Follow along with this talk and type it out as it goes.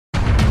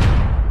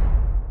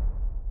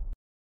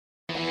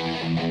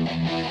So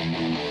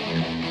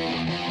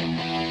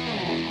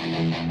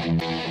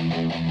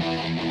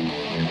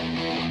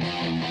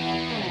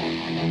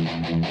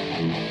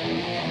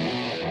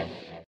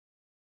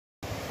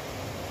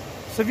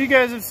if you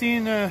guys have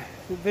seen the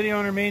video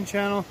on our main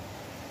channel,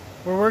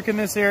 we're working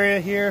this area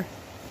here,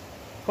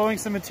 pulling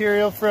some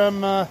material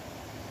from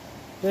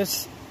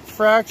this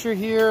fracture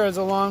here, as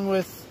along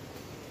with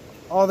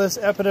all this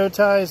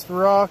epidotized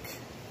rock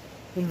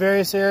in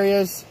various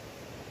areas.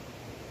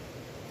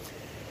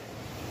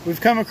 We've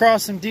come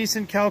across some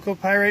decent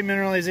chalcopyrite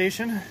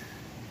mineralization.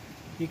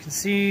 You can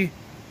see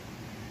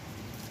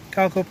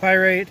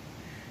chalcopyrite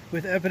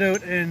with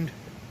epidote and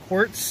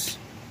quartz.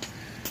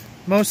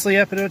 Mostly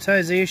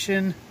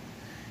epidotization.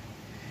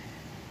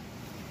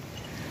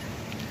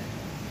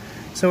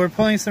 So we're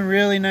pulling some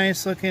really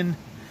nice looking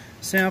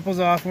samples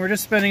off, and we're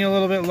just spending a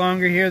little bit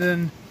longer here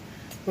than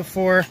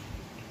before.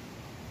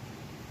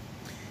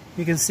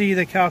 You can see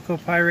the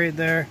chalcopyrite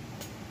there.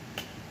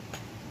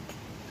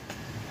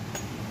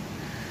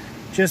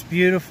 Just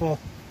beautiful.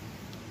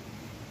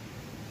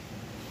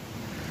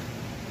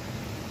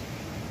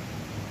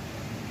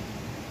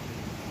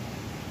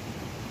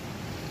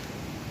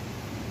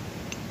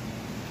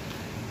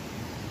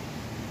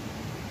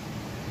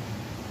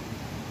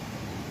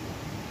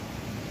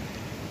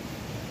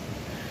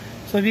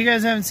 So if you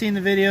guys haven't seen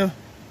the video,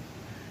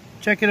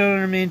 check it out on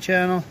our main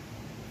channel.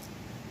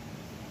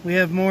 We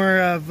have more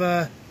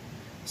of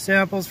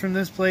samples from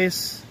this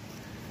place.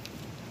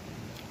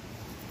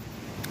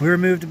 We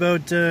removed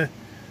about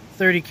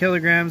 30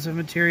 kilograms of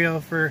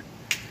material for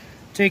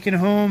taking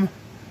home.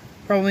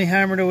 Probably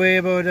hammered away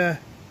about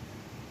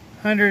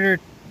 100 or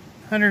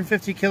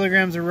 150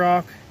 kilograms of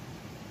rock.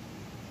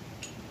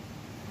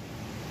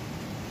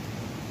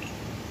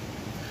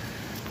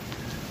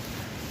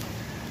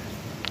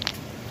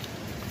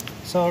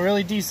 So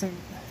really decent.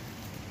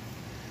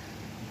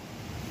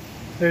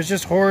 There's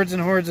just hordes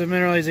and hordes of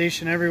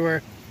mineralization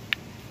everywhere.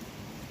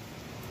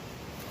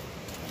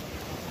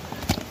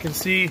 You can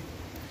see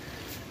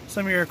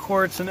some of your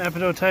quartz and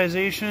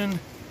epidotization,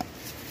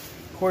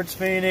 quartz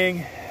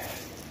veining.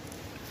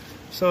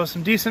 So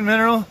some decent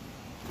mineral,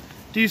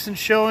 decent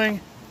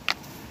showing,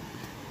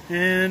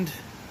 and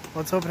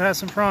let's hope it has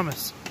some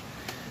promise.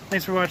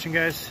 Thanks for watching,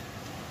 guys.